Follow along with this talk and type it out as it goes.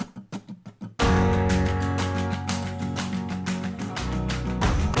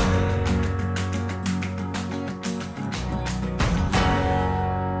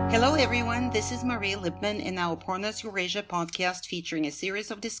everyone, this is Maria Lipman in our Pornos Eurasia podcast featuring a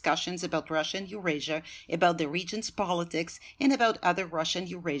series of discussions about Russia and Eurasia, about the region's politics, and about other Russian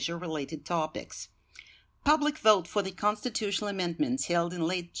Eurasia-related topics. Public vote for the constitutional amendments held in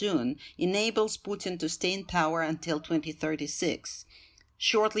late June enables Putin to stay in power until 2036.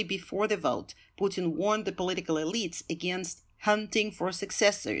 Shortly before the vote, Putin warned the political elites against hunting for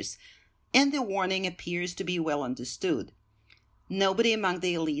successors, and the warning appears to be well understood. Nobody among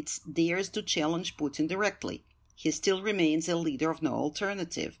the elites dares to challenge Putin directly. He still remains a leader of no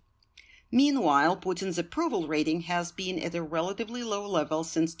alternative. Meanwhile, Putin's approval rating has been at a relatively low level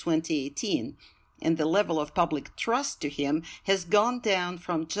since 2018, and the level of public trust to him has gone down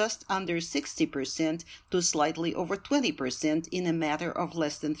from just under 60% to slightly over 20% in a matter of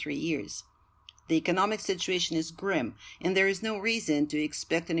less than 3 years. The economic situation is grim, and there is no reason to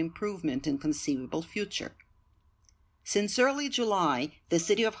expect an improvement in conceivable future. Since early July, the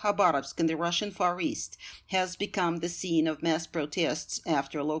city of Khabarovsk in the Russian Far East has become the scene of mass protests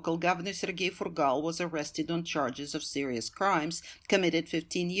after local governor Sergei Furgal was arrested on charges of serious crimes committed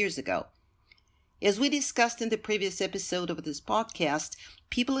 15 years ago. As we discussed in the previous episode of this podcast,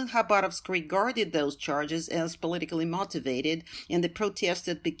 people in Khabarovsk regarded those charges as politically motivated, and the protests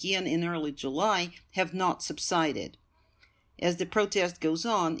that began in early July have not subsided. As the protest goes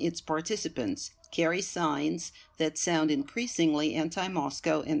on, its participants carry signs that sound increasingly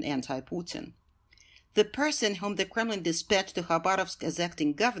anti-Moscow and anti-Putin. The person whom the Kremlin dispatched to Khabarovsk as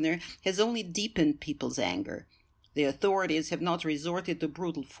acting governor has only deepened people's anger. The authorities have not resorted to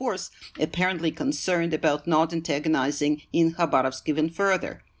brutal force, apparently concerned about not antagonizing in Khabarovsk even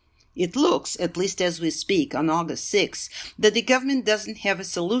further. It looks, at least as we speak on August 6, that the government doesn't have a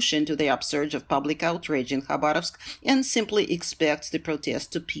solution to the upsurge of public outrage in Khabarovsk and simply expects the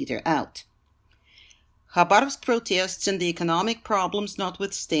protest to peter out. Khabarovsk protests and the economic problems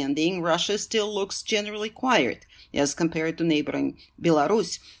notwithstanding, Russia still looks generally quiet as compared to neighboring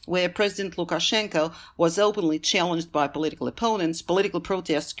Belarus, where President Lukashenko was openly challenged by political opponents. Political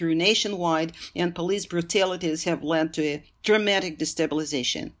protests grew nationwide, and police brutalities have led to a dramatic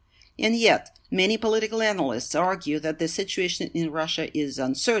destabilization. And yet, many political analysts argue that the situation in Russia is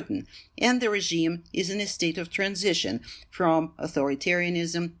uncertain, and the regime is in a state of transition from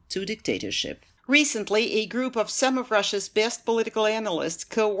authoritarianism to dictatorship. Recently, a group of some of Russia's best political analysts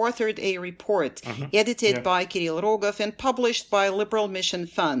co-authored a report edited by Kirill Rogov and published by Liberal Mission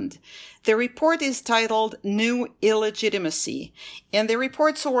Fund. The report is titled New Illegitimacy, and the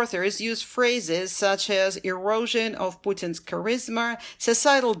report's authors use phrases such as erosion of Putin's charisma,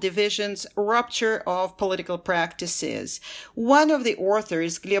 societal divisions, rupture of political practices. One of the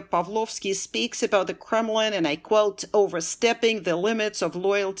authors, Gleb Pavlovsky, speaks about the Kremlin, and I quote, overstepping the limits of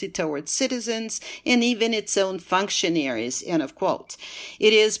loyalty towards citizens and even its own functionaries, end of quote.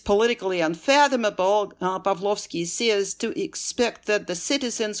 It is politically unfathomable, Pavlovsky says, to expect that the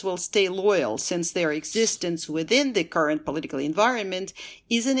citizens will stay loyal since their existence within the current political environment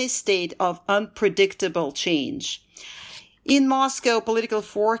is in a state of unpredictable change. In Moscow, political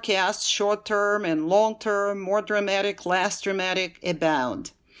forecasts, short-term and long-term, more dramatic, less dramatic,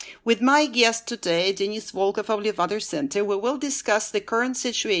 abound. With my guest today, Denis Volkov of Levada Center, we will discuss the current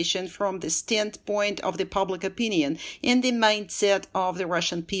situation from the standpoint of the public opinion and the mindset of the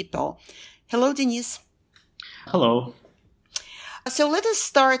Russian people. Hello, Denis. Hello. So let us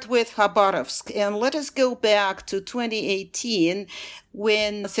start with Khabarovsk, and let us go back to 2018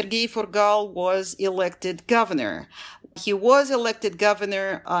 when Sergei Furgal was elected governor. He was elected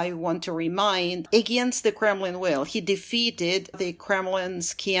governor, I want to remind, against the Kremlin will. He defeated the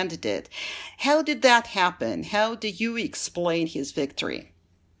Kremlin's candidate. How did that happen? How do you explain his victory?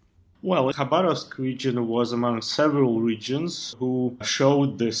 Well, the Khabarovsk region was among several regions who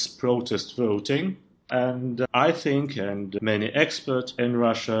showed this protest voting. And I think, and many experts in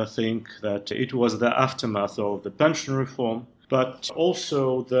Russia think, that it was the aftermath of the pension reform, but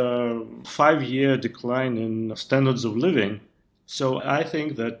also the 5-year decline in standards of living. So I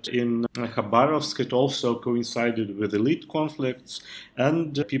think that in Khabarovsk it also coincided with elite conflicts,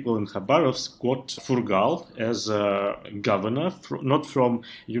 and people in Khabarovsk got Furgal as a governor, not from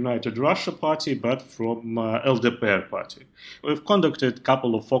United Russia Party, but from LDPR party. We've conducted a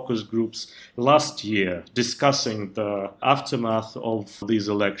couple of focus groups last year discussing the aftermath of these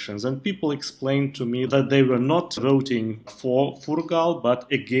elections, and people explained to me that they were not voting for Furgal, but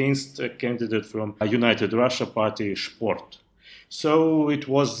against a candidate from United Russia Party, Shport. So it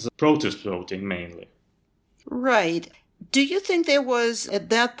was protest voting mainly. Right. Do you think there was, at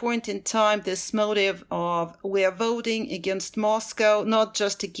that point in time, this motive of we are voting against Moscow, not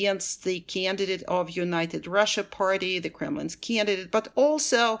just against the candidate of United Russia Party, the Kremlin's candidate, but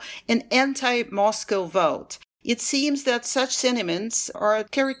also an anti-Moscow vote? It seems that such sentiments are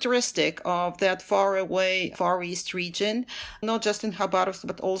characteristic of that faraway Far East region, not just in Khabarovsk,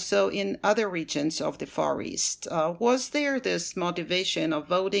 but also in other regions of the Far East. Was there this motivation of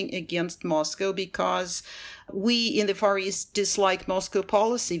voting against Moscow because we in the Far East dislike Moscow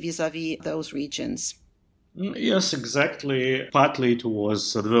policy vis-à-vis those regions? Yes, exactly. Partly it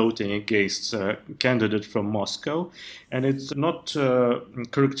was voting against a candidate from Moscow, and it's not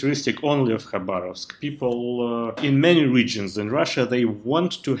characteristic only of Khabarovsk. People in many regions in Russia, they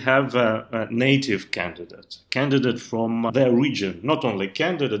want to have a native candidate from their region. Not only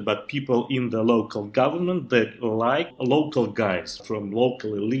candidate, but people in the local government that like local guys from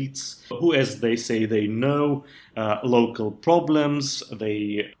local elites who, as they say, they know local problems.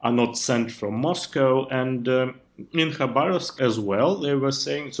 They are not sent from Moscow. And in Khabarovsk as well, they were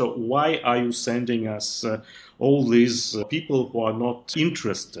saying, so why are you sending us all these people who are not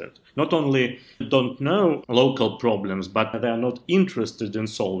interested? Not only don't know local problems, but they are not interested in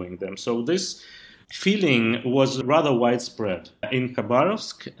solving them. So this feeling was rather widespread in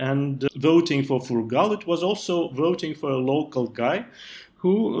Khabarovsk, and voting for Furgal, it was also voting for a local guy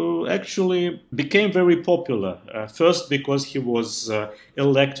who actually became very popular. First because he was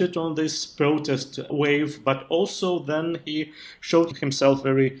elected on this protest wave, but also then he showed himself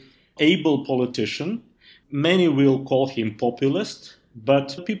very able politician. Many will call him populist,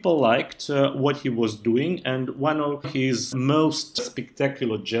 but people liked what he was doing, and one of his most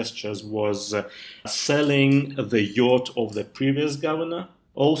spectacular gestures was selling the yacht of the previous governor,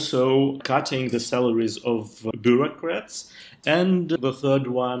 also cutting the salaries of bureaucrats, and the third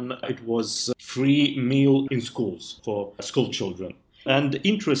one, it was free meal in schools for school children. And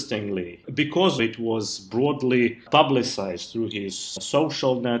interestingly, because it was broadly publicized through his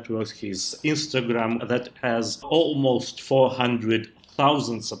social networks, his Instagram that has almost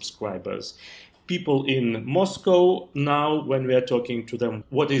 400,000 subscribers, people in Moscow now, when we are talking to them,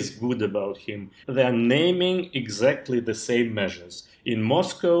 what is good about him? They are naming exactly the same measures. In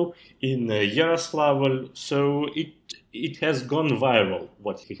Moscow, in Yaroslavl, so it has gone viral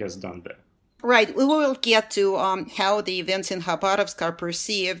what he has done there. Right. We will get to how the events in Khabarovsk are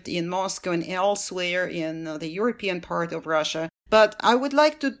perceived in Moscow and elsewhere in the European part of Russia. But I would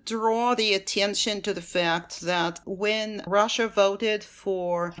like to draw the attention to the fact that when Russia voted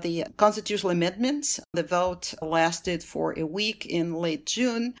for the constitutional amendments, the vote lasted for a week in late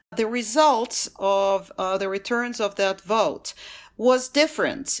June. The results of the returns of that vote was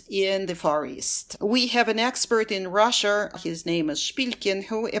different in the Far East. We have an expert in Russia, his name is Shpilkin,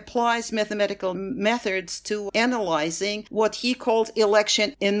 who applies mathematical methods to analyzing what he called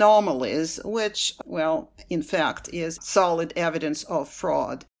election anomalies, which, well, in fact, is solid evidence of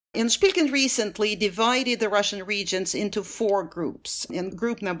fraud. And Shpilkin recently divided the Russian regions into 4 groups. And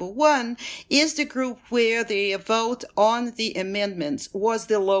group number 1 is the group where the vote on the amendments was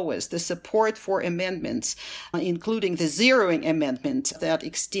the lowest. The support for amendments, including the zeroing amendment that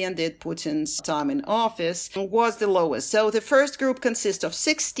extended Putin's time in office, was the lowest. So the first group consists of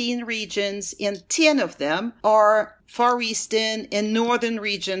 16 regions, and 10 of them are far eastern and northern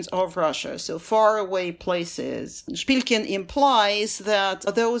regions of Russia, so far away places. Shpilkin implies that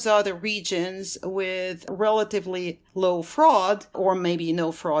those are the regions with relatively low fraud, or maybe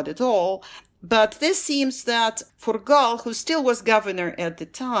no fraud at all. But this seems that Furgal, who still was governor at the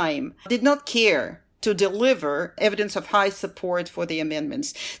time, did not care to deliver evidence of high support for the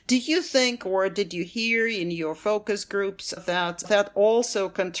amendments. Do you think, or did you hear in your focus groups, that also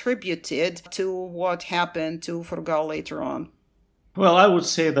contributed to what happened to Furgal later on? Well, I would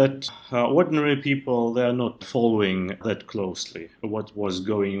say that ordinary people, they are not following that closely what was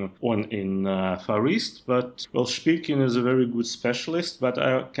going on in Far East. But, well, Shpilkin is a very good specialist, but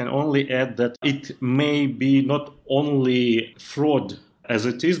I can only add that it may be not only fraud as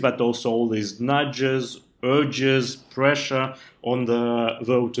it is, but also all these nudges, urges, pressure on the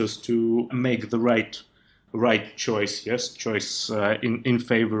voters to make the right choice, choice in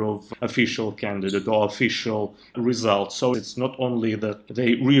favor of official candidate or official result. So it's not only that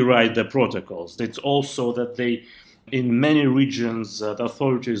they rewrite the protocols, it's also that they, in many regions, the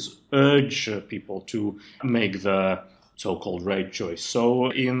authorities urge people to make the so-called right choice.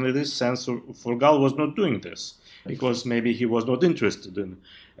 So in this sense, Furgal was not doing this, because maybe he was not interested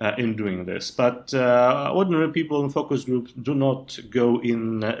in doing this. But ordinary people in focus groups do not go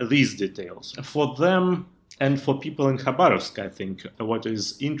in these details. For them, And for people in Khabarovsk, I think what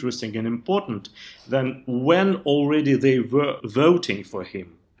is interesting and important, then when already they were voting for him,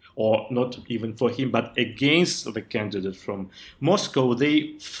 or not even for him, but against the candidate from Moscow,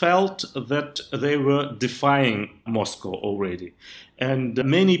 they felt that they were defying Moscow already. And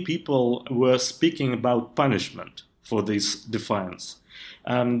many people were speaking about punishment for this defiance.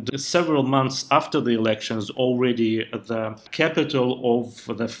 And several months after the elections, already the capital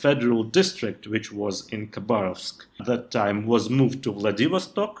of the federal district, which was in Khabarovsk at that time, was moved to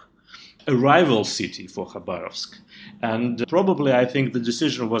Vladivostok, a rival city for Khabarovsk. And probably I think the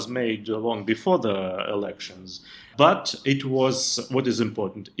decision was made long before the elections. But it was, what is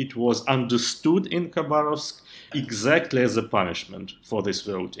important, it was understood in Khabarovsk exactly as a punishment for this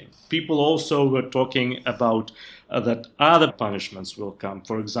voting. People also were talking about that other punishments will come.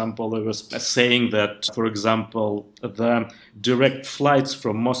 For example, they were saying that, for example, the direct flights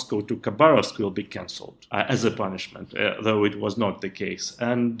from Moscow to Khabarovsk will be cancelled as a punishment, though it was not the case.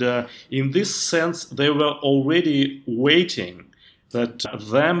 And in this sense, they were already waiting that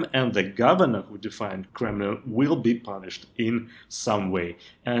them and the governor who defined Kremlin will be punished in some way.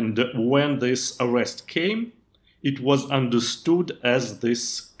 And when this arrest came, it was understood as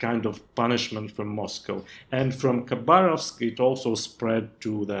this kind of punishment from Moscow. And from Khabarovsk, it also spread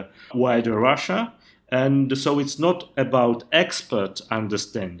to the wider Russia. And so it's not about expert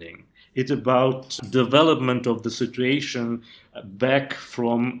understanding. It's about development of the situation back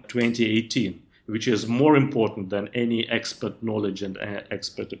from 2018, which is more important than any expert knowledge and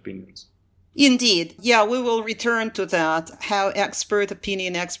expert opinions. Indeed. Yeah, we will return to that, how expert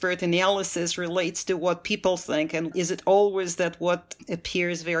opinion, expert analysis relates to what people think. And is it always that what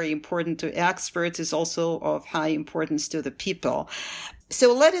appears very important to experts is also of high importance to the people?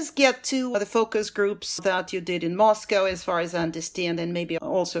 So let us get to the focus groups that you did in Moscow, as far as I understand, and maybe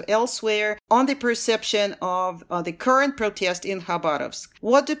also elsewhere, on the perception of the current protest in Khabarovsk.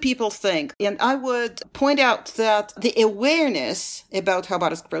 What do people think? And I would point out that the awareness about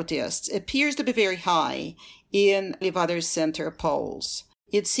Khabarovsk protests appears to be very high in Levada Center polls.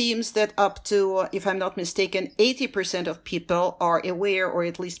 It seems that up to, if I'm not mistaken, 80% of people are aware, or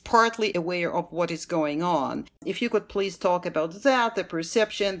at least partly aware, of what is going on. If you could please talk about that, the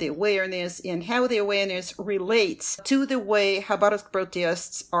perception, the awareness, and how the awareness relates to the way Khabarovsk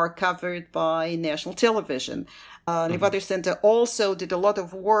protests are covered by national television. Levada Center also did a lot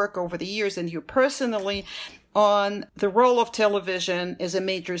of work over the years, and you personally, on the role of television as a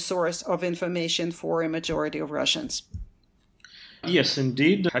major source of information for a majority of Russians. Yes,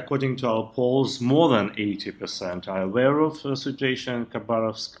 indeed. According to our polls, more than 80% are aware of the situation in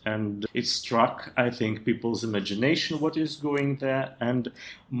Khabarovsk, and it struck, I think, people's imagination what is going there. And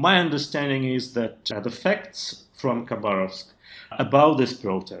my understanding is that the facts from Khabarovsk about this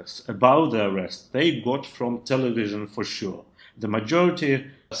protest, about the arrest, they got from television for sure. The majority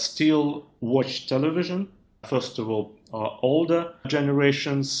still watch television. First of all, older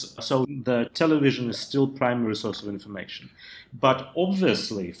generations, so the television is still primary source of information. But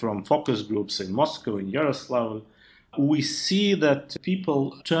obviously, from focus groups in Moscow, in Yaroslavl, we see that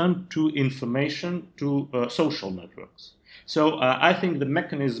people turn to information, to social networks. So I think the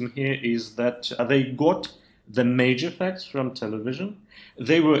mechanism here is that they got the major facts from television.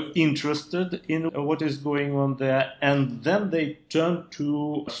 They were interested in what is going on there, and then they turned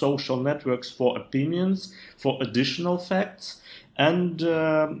to social networks for opinions, for additional facts. And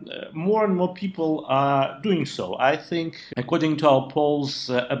more and more people are doing so. I think, according to our polls,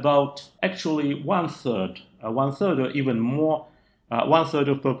 about actually one-third or even more, one-third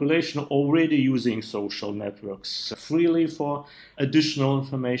of population already using social networks freely for additional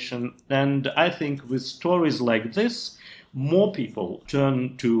information. And I think with stories like this, more people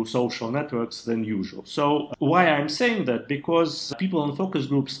turn to social networks than usual. So why I'm saying that? Because people in focus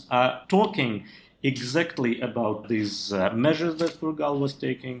groups are talking exactly about these measures that Furgal was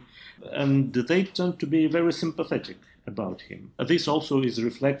taking, and they tend to be very sympathetic about him. This also is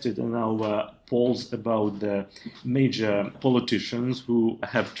reflected in our polls about the major politicians who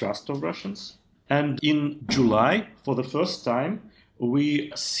have trust of Russians. And in July, for the first time,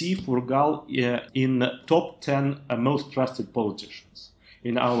 we see Furgal in top 10 most trusted politicians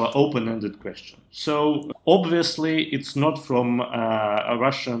in our open-ended question. So obviously it's not from a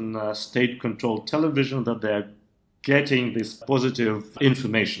Russian state-controlled television that they're getting this positive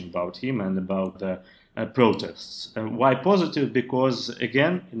information about him and about the protests. Why positive? Because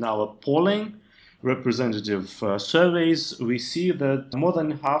again, in our polling, representative surveys, we see that more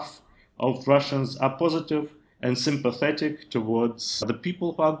than half of Russians are positive and sympathetic towards the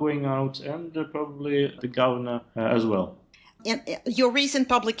people who are going out, and probably the governor as well. And your recent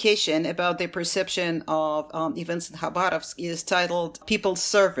publication about the perception of events in Khabarovsk is titled People's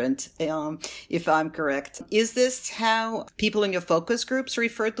Servant, if I'm correct. Is this how people in your focus groups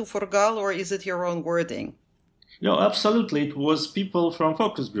refer to Forgal, or is it your own wording? No, absolutely. It was people from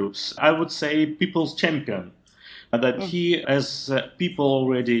focus groups. I would say people's champion. That he, as people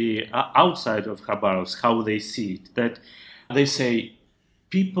already outside of Khabarovsk, how they see it, that they say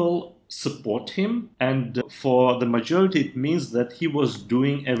people support him, and for the majority it means that he was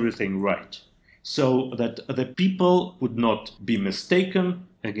doing everything right. So that the people would not be mistaken.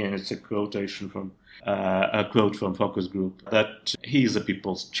 Again, it's a quote from focus group, that he is a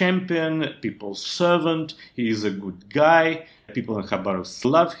people's champion, people's servant, he is a good guy, people in Khabarovsk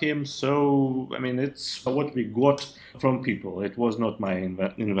love him. So, I mean, it's what we got from people. It was not my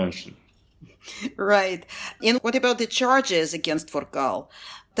invention. Right. And what about the charges against Forgal?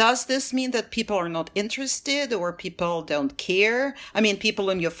 Does this mean that people are not interested or people don't care? I mean, people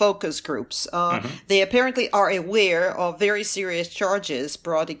in your focus groups, they apparently are aware of very serious charges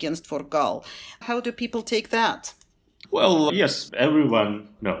brought against Forgal. How do people take that? Well, yes, everyone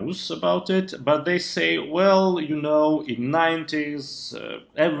knows about it, but they say, well, in 90s,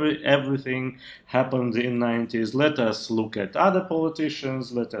 everything happened in 90s. Let us look at other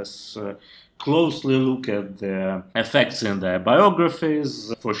politicians. Let us closely look at their effects in their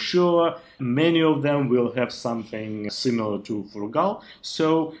biographies. For sure, many of them will have something similar to Forgal.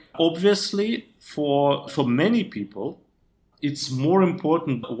 So obviously, for many people, it's more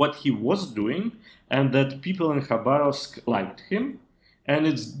important what he was doing and that people in Khabarovsk liked him. And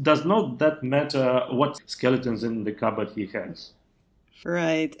it does not that matter what skeletons in the cupboard he has.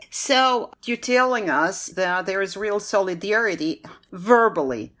 Right. So you're telling us that there is real solidarity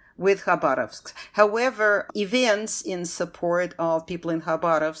verbally with Khabarovsk. However, events in support of people in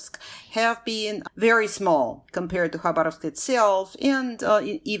Khabarovsk have been very small compared to Khabarovsk itself, and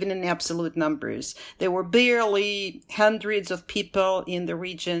even in absolute numbers. There were barely hundreds of people in the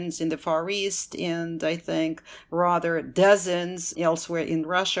regions in the Far East, and I think rather dozens elsewhere in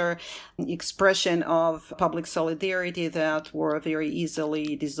Russia, expression of public solidarity that were very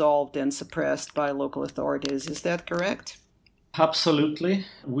easily dissolved and suppressed by local authorities. Is that correct? Absolutely.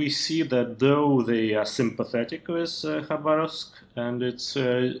 We see that though they are sympathetic with Khabarovsk and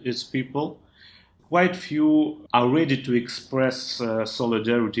its people, quite few are ready to express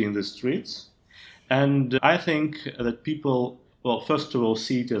solidarity in the streets. And I think that people, well, first of all,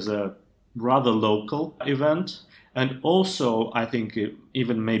 see it as a rather local event. And also, I think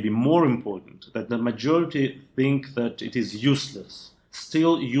even maybe more important, that the majority think that it is useless,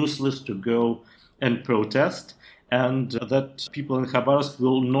 still useless to go and protest, and that people in Khabarovsk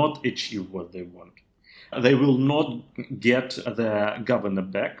will not achieve what they want. They will not get their governor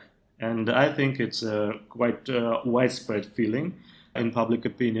back. And I think it's a quite widespread feeling in public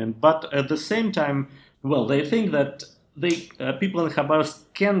opinion. But at the same time, well, they think that people in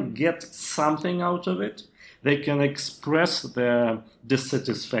Khabarovsk can get something out of it. They can express their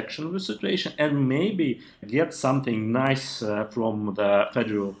dissatisfaction with the situation and maybe get something nice from the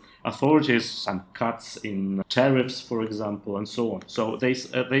federal authorities, some cuts in tariffs, for example, and so on. So they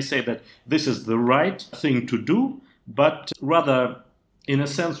say that this is the right thing to do, but rather, in a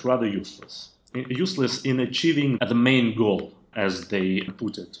sense, rather useless. Useless in achieving the main goal, as they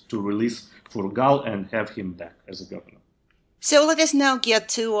put it, to release Forgal and have him back as a governor. So let us now get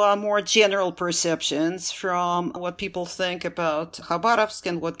to more general perceptions from what people think about Khabarovsk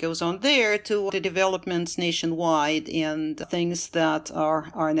and what goes on there to the developments nationwide and things that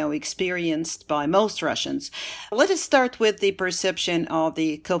are now experienced by most Russians. Let us start with the perception of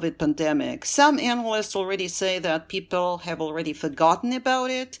the COVID pandemic. Some analysts already say that people have already forgotten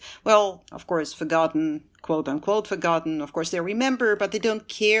about it. Well, of course, forgotten, quote unquote forgotten. Of course, they remember, but they don't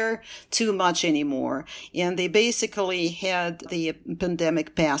care too much anymore. And they basically had the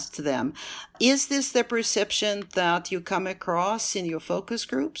pandemic passed to them. Is this the perception that you come across in your focus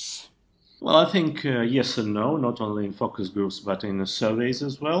groups? Well, I think yes and no, not only in focus groups, but in the surveys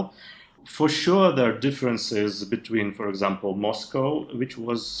as well. For sure, there are differences between, for example, Moscow, which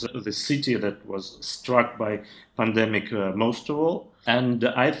was the city that was struck by pandemic most of all. And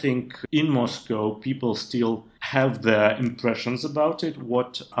I think in Moscow, people still have their impressions about it.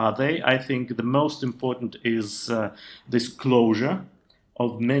 What are they? I think the most important is this closure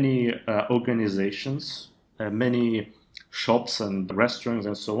of many organizations, many shops and restaurants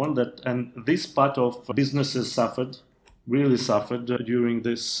and so on. And this part of businesses really suffered during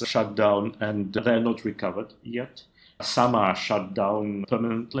this shutdown, and they're not recovered yet. Some are shut down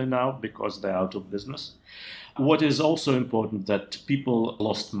permanently now because they're out of business. What is also important that people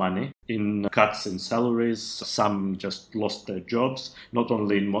lost money in cuts in salaries. Some just lost their jobs, not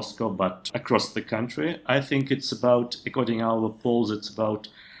only in Moscow, but across the country. I think it's about, according to our polls, it's about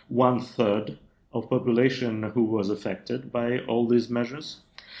 1/3 of population who was affected by all these measures.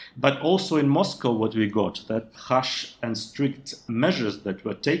 But also in Moscow, what we got, that harsh and strict measures that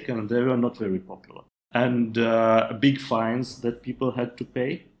were taken, they were not very popular. And big fines that people had to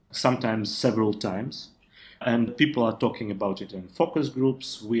pay, sometimes several times. And people are talking about it in focus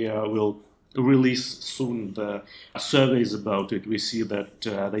groups. We will release soon the surveys about it. We see that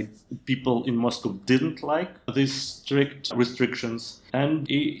people in Moscow didn't like these strict restrictions. And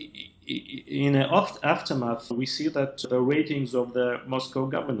in an aftermath, we see that the ratings of the Moscow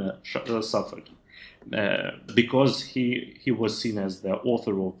governor suffered because he was seen as the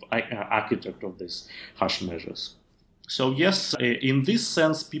author of architect of these harsh measures. So yes, in this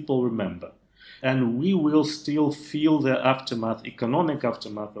sense, people remember. And we will still feel the aftermath, economic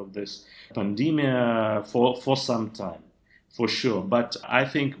aftermath of this pandemic for some time, for sure. But I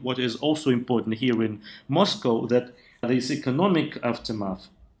think what is also important here in Moscow, that this economic aftermath,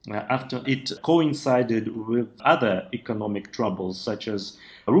 after it coincided with other economic troubles, such as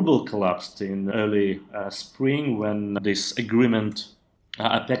ruble collapsed in early spring when this agreement,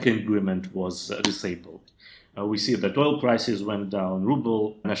 APEC agreement, was disabled. We see that oil prices went down,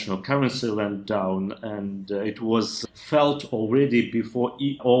 ruble, national currency went down, and it was felt already before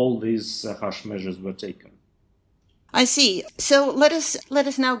all these harsh measures were taken. I see. So let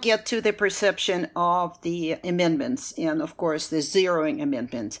us now get to the perception of the amendments and, of course, the zeroing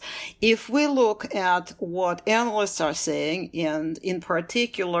amendment. If we look at what analysts are saying, and in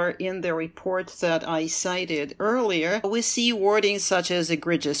particular in the report that I cited earlier, we see wording such as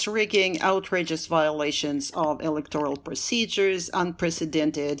egregious rigging, outrageous violations of electoral procedures,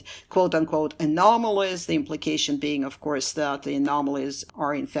 unprecedented, quote-unquote, anomalies, the implication being, of course, that the anomalies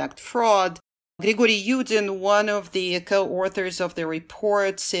are in fact fraud. Grigory Yudin, one of the co-authors of the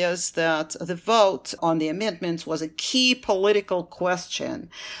report, says that the vote on the amendments was a key political question.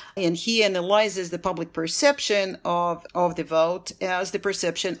 And he analyzes the public perception of the vote as the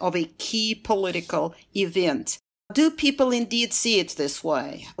perception of a key political event. Do people indeed see it this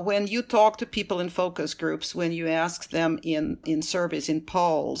way? When you talk to people in focus groups, when you ask them in surveys, in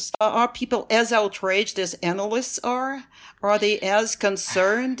polls, are people as outraged as analysts are? Are they as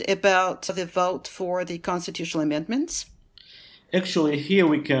concerned about the vote for the constitutional amendments? Actually, here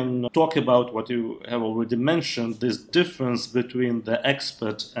we can talk about what you have already mentioned, this difference between the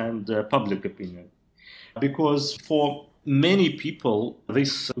expert and the public opinion. Because for many people,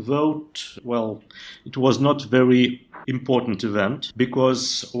 this vote, it was not very important event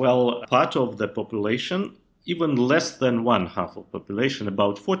because, part of the population, even less than one half of population,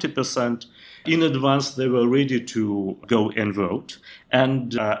 about 40%, in advance they were ready to go and vote.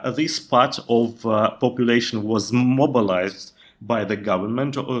 And this part of population was mobilized by the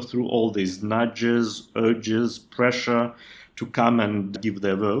government through all these nudges, urges, pressure to come and give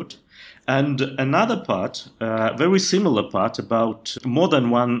their vote. And another part, very similar part, about more than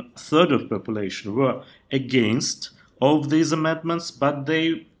 1/3 of population were against of these amendments, but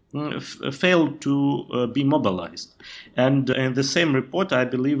they failed to be mobilized. And in the same report, I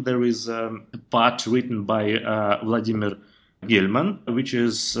believe there is a part written by Vladimir Gelman, which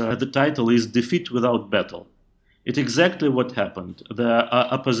is, the title is Defeat Without Battle. It's exactly what happened. The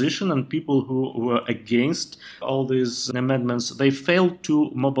opposition and people who were against all these amendments, they failed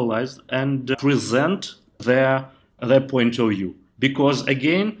to mobilize and present their point of view. Because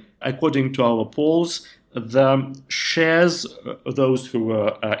again, according to our polls, the shares, those who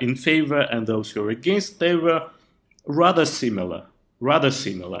were in favor and those who were against, they were rather similar.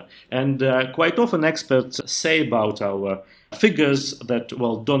 And quite often experts say about our figures that,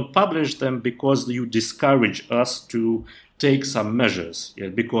 don't publish them because you discourage us to take some measures,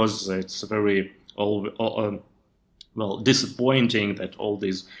 because it's very disappointing that all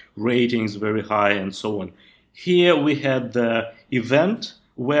these ratings very high and so on. Here we had the event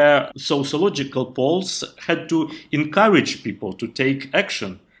where sociological polls had to encourage people to take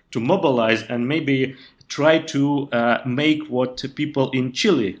action, to mobilize, and maybe try to make what people in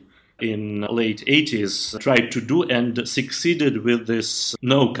Chile in late 80s tried to do and succeeded with this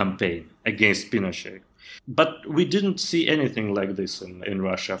no campaign against Pinochet. But we didn't see anything like this in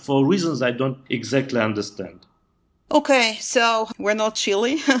Russia for reasons I don't exactly understand. Okay, so we're not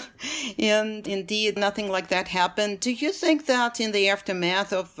Chile, and indeed nothing like that happened. Do you think that in the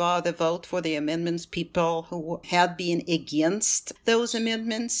aftermath of the vote for the amendments, people who had been against those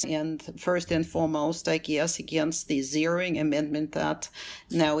amendments, and first and foremost, I guess, against the zeroing amendment that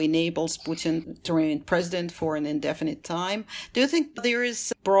now enables Putin to remain president for an indefinite time, do you think there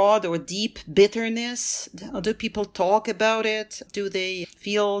is broad or deep bitterness? Do people talk about it? Do they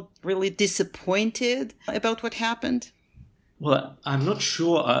feel really disappointed about what happened? Well, I'm not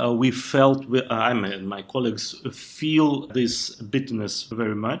sure we felt, I mean, my colleagues feel this bitterness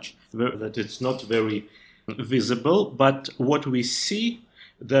very much, that it's not very visible. But what we see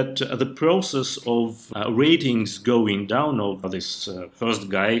that the process of ratings going down of this first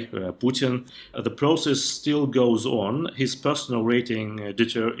guy, Putin, the process still goes on. His personal rating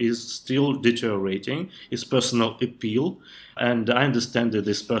is still deteriorating, his personal appeal. And I understand that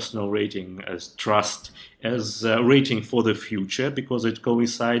this personal rating as trust as a rating for the future because it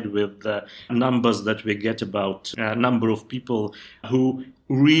coincides with the numbers that we get about a number of people who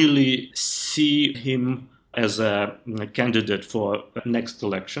really see him as a candidate for next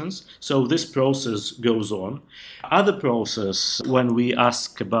elections. So this process goes on. Other process, when we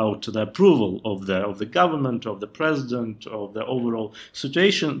ask about the approval of the government, of the president, of the overall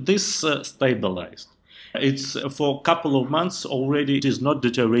situation, this stabilized. It's for a couple of months already, it is not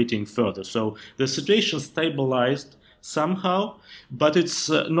deteriorating further. So the situation stabilized somehow, but it's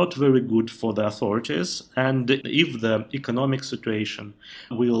not very good for the authorities. And if the economic situation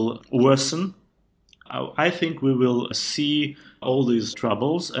will worsen, I think we will see all these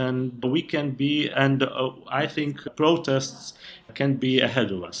troubles and I think protests can be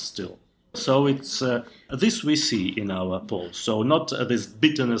ahead of us still. So it's this we see in our polls. So not this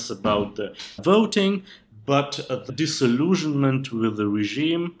bitterness about the voting, but the disillusionment with the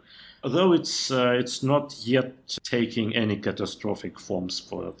regime, although it's not yet taking any catastrophic forms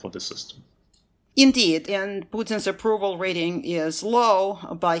for the system. Indeed, and Putin's approval rating is low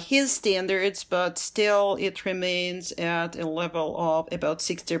by his standards, but still it remains at a level of about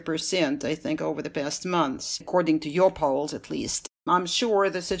 60%, I think, over the past months, according to your polls at least. I'm sure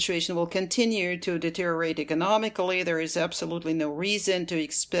the situation will continue to deteriorate economically. There is absolutely no reason to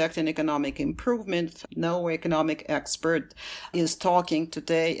expect an economic improvement. No economic expert is talking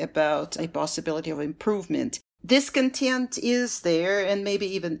today about a possibility of improvement. Discontent is there and maybe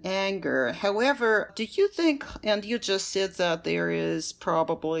even anger. However, do you think, and you just said that there is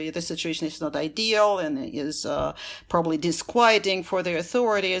probably, the situation is not ideal and is probably disquieting for the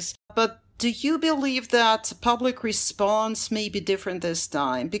authorities, but do you believe that public response may be different this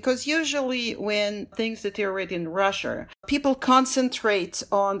time? Because usually when things deteriorate in Russia, people concentrate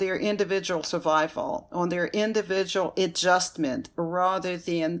on their individual survival, on their individual adjustment, rather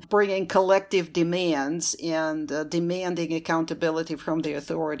than bringing collective demands and demanding accountability from the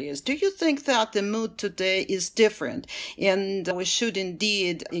authorities. Do you think that the mood today is different and we should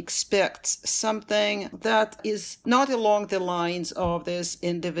indeed expect something that is not along the lines of this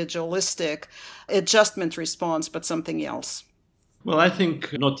individualistic adjustment response, but something else? Well, I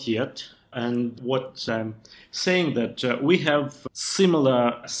think not yet. And what I'm saying that we have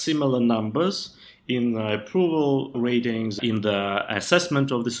similar numbers in approval ratings, in the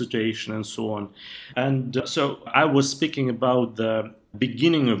assessment of the situation, and so on. And so I was speaking about the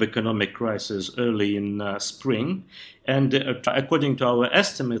beginning of economic crisis early in spring, and according to our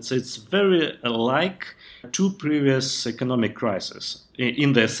estimates, it's very like two previous economic crises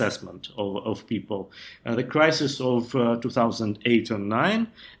in the assessment of people. The crisis of 2008 and 9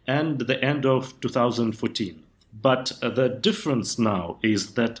 and the end of 2014. But the difference now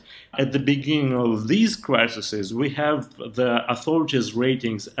is that at the beginning of these crises, we have the authorities'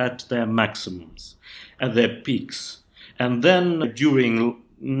 ratings at their maximums, at their peaks. And then during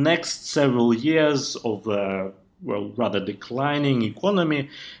next several years of rather declining economy,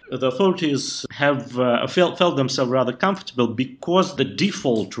 the authorities have felt themselves rather comfortable because the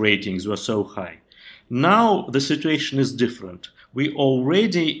default ratings were so high. Now the situation is different. We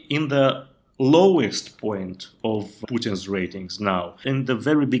already in the lowest point of Putin's ratings now, in the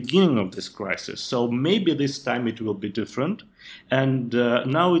very beginning of this crisis. So maybe this time it will be different. And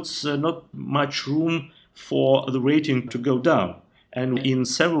now it's not much room for the rating to go down. And in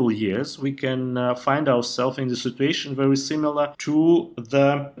several years, we can find ourselves in a situation very similar to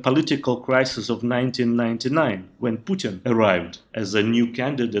the political crisis of 1999, when Putin arrived as a new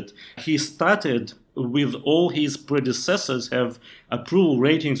candidate. He started with all his predecessors have approval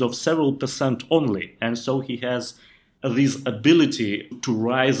ratings of several percent only. And so he has this ability to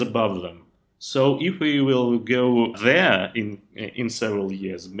rise above them. So if we will go there in several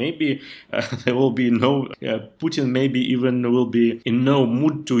years, maybe there will be no Putin. Maybe even will be in no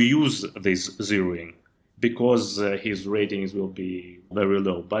mood to use this zeroing, because his ratings will be very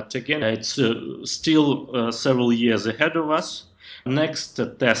low. But again, it's still several years ahead of us. Next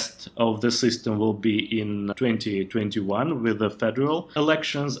test of the system will be in 2021 with the federal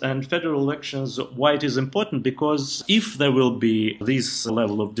elections. And federal elections, why it is important? Because if there will be this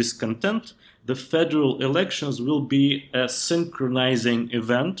level of discontent, the federal elections will be a synchronizing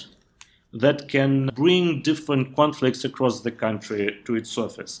event that can bring different conflicts across the country to its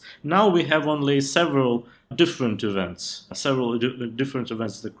surface. Now we have only several different events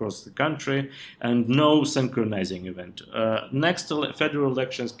across the country, and no synchronizing event. Next federal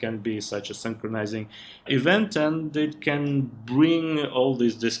elections can be such a synchronizing event, and it can bring all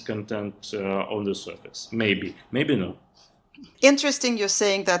this discontent on the surface. Maybe no. Interesting you're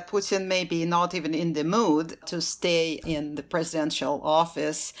saying that Putin may be not even in the mood to stay in the presidential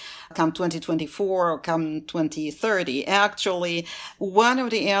office come 2024 or come 2030. Actually, one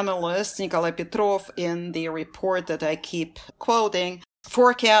of the analysts, Nikolai Petrov, in the report that I keep quoting,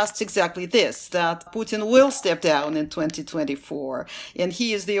 forecasts exactly this, that Putin will step down in 2024. And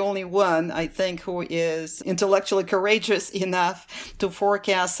he is the only one, I think, who is intellectually courageous enough to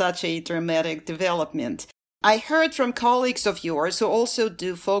forecast such a dramatic development. I heard from colleagues of yours who also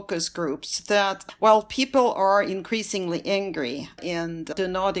do focus groups that while people are increasingly angry and do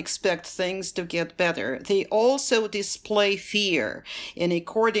not expect things to get better, they also display fear. And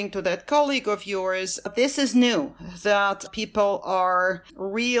according to that colleague of yours, this is new, that people are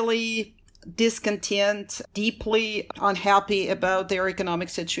really discontent, deeply unhappy about their economic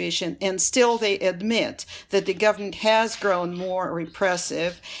situation, and still they admit that the government has grown more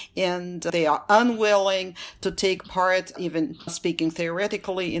repressive and they are unwilling to take part, even speaking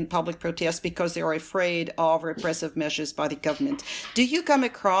theoretically, in public protests because they are afraid of repressive measures by the government. Do you come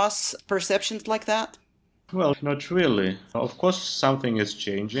across perceptions like that? Well, not really. Of course, something is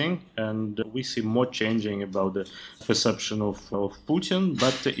changing, and we see more changing about the perception of Putin,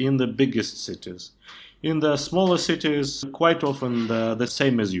 but in the biggest cities. In the smaller cities, quite often the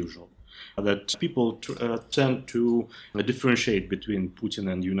same as usual, that people tend to differentiate between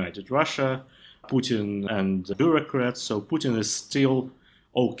Putin and United Russia, Putin and bureaucrats, so Putin is still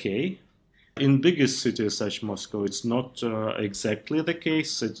okay. In biggest cities such Moscow, it's not exactly the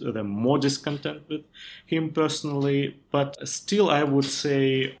case. They're more discontent with him personally. But still, I would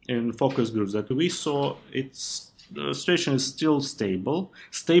say in focus groups that we saw, the situation is still stable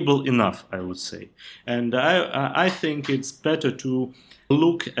enough, I would say. And I think it's better to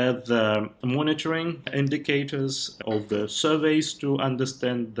look at the monitoring indicators of the surveys to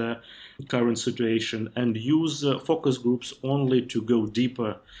understand the current situation and use focus groups only to go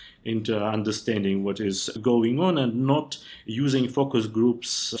deeper into understanding what is going on, and not using focus groups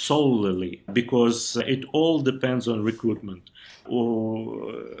solely, because it all depends on recruitment.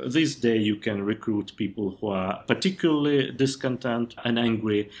 This day you can recruit people who are particularly discontent and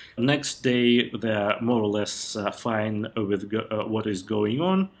angry. Next day they're more or less fine with what is going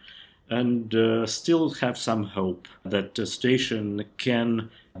on, and still have some hope that the situation can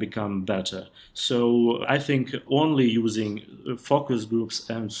become better. So I think only using focus groups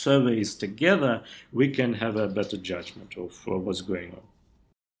and surveys together, we can have a better judgment of what's going on.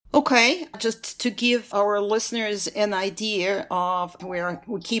 Okay, just to give our listeners an idea of where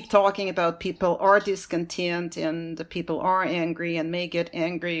we keep talking about people are discontent and people are angry and may get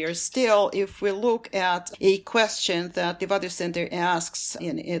angrier still, if we look at a question that the Levada Center asks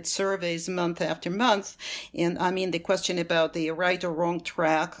in its surveys month after month, and I mean the question about the right or wrong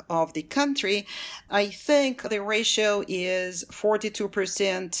track of the country, I think the ratio is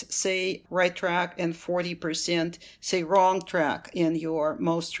 42% say right track and 40% say wrong track in your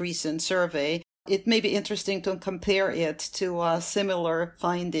most recent survey. It may be interesting to compare it to similar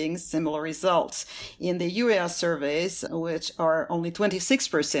findings, similar results in the U.S. surveys, which are only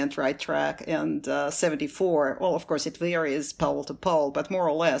 26% right track and 74%. Well, of course, it varies poll to poll, but more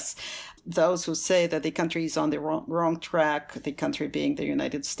or less, those who say that the country is on the wrong track, the country being the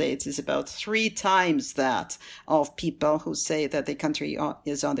United States, is about 3 times that of people who say that the country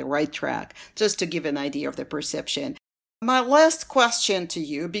is on the right track, just to give an idea of the perception. My last question to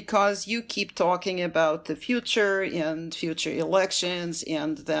you, because you keep talking about the future and future elections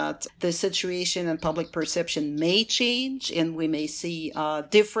and that the situation and public perception may change and we may see a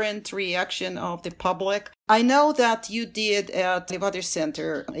different reaction of the public. I know that you did at the Levada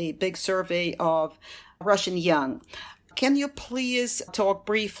Center a big survey of Russian young. Can you please talk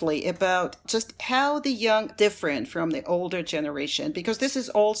briefly about just how the young different from the older generation? Because this is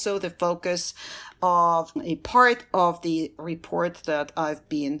also the focus of a part of the report that I've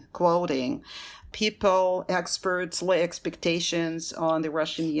been quoting. People, experts, lay expectations on the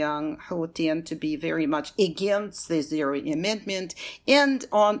Russian young who tend to be very much against the Zero Amendment, and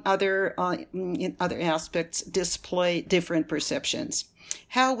on in other aspects display different perceptions.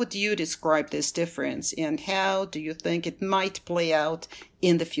 How would you describe this difference, and how do you think it might play out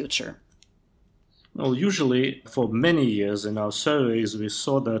in the future? Well, usually for many years in our surveys, we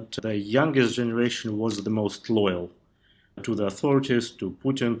saw that the youngest generation was the most loyal to the authorities, to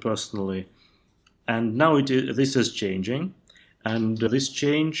Putin personally. And now this is changing. And this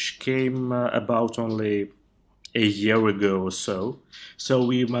change came about only a year ago or so. So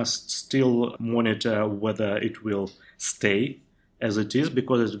we must still monitor whether it will stay as it is,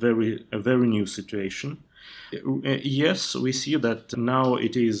 because it's a very new situation. Yes, we see that now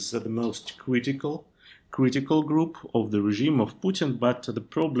it is the most critical group of the regime of Putin, but the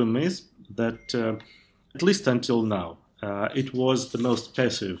problem is that, at least until now, it was the most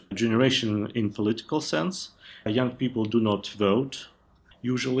passive generation in political sense. Young people do not vote,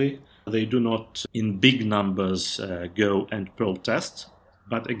 usually. They do not, in big numbers, go and protest.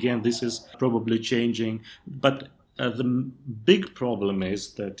 But again, this is probably changing. But the big problem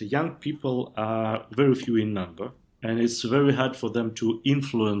is that young people are very few in number, and it's very hard for them to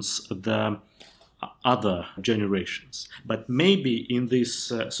influence the other generations. But maybe in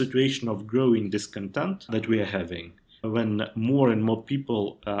this situation of growing discontent that we are having, when more and more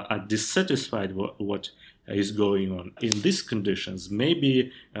people are dissatisfied with what is going on, in these conditions,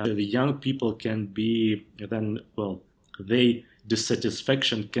 maybe the young people can be then,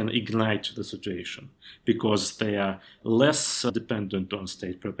 dissatisfaction can ignite the situation, because they are less dependent on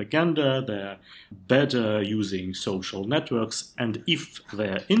state propaganda, they are better using social networks, and if they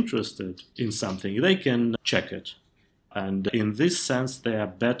are interested in something, they can check it. And in this sense, they are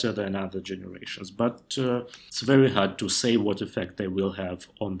better than other generations. But it's very hard to say what effect they will have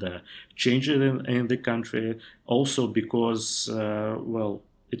on the changes in the country, also because,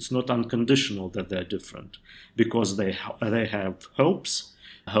 it's not unconditional that they're different, because they have hopes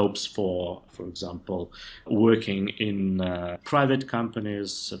for example, working in private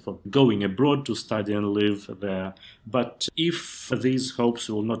companies, for going abroad to study and live there. But if these hopes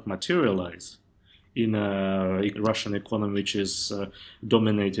will not materialize in a Russian economy which is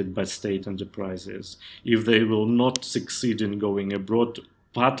dominated by state enterprises, if they will not succeed in going abroad,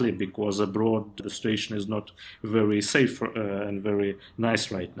 partly because abroad the situation is not very safe and very nice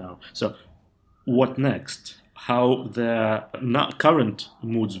right now. So what next? How their current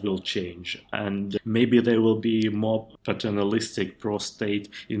moods will change, and maybe they will be more paternalistic, pro-state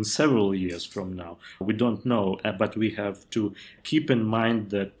in several years from now. We don't know, but we have to keep in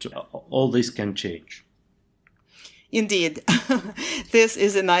mind that all this can change. Indeed. This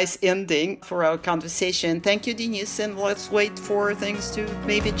is a nice ending for our conversation. Thank you, Denis, and let's wait for things to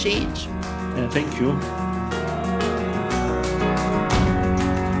maybe change. Thank you.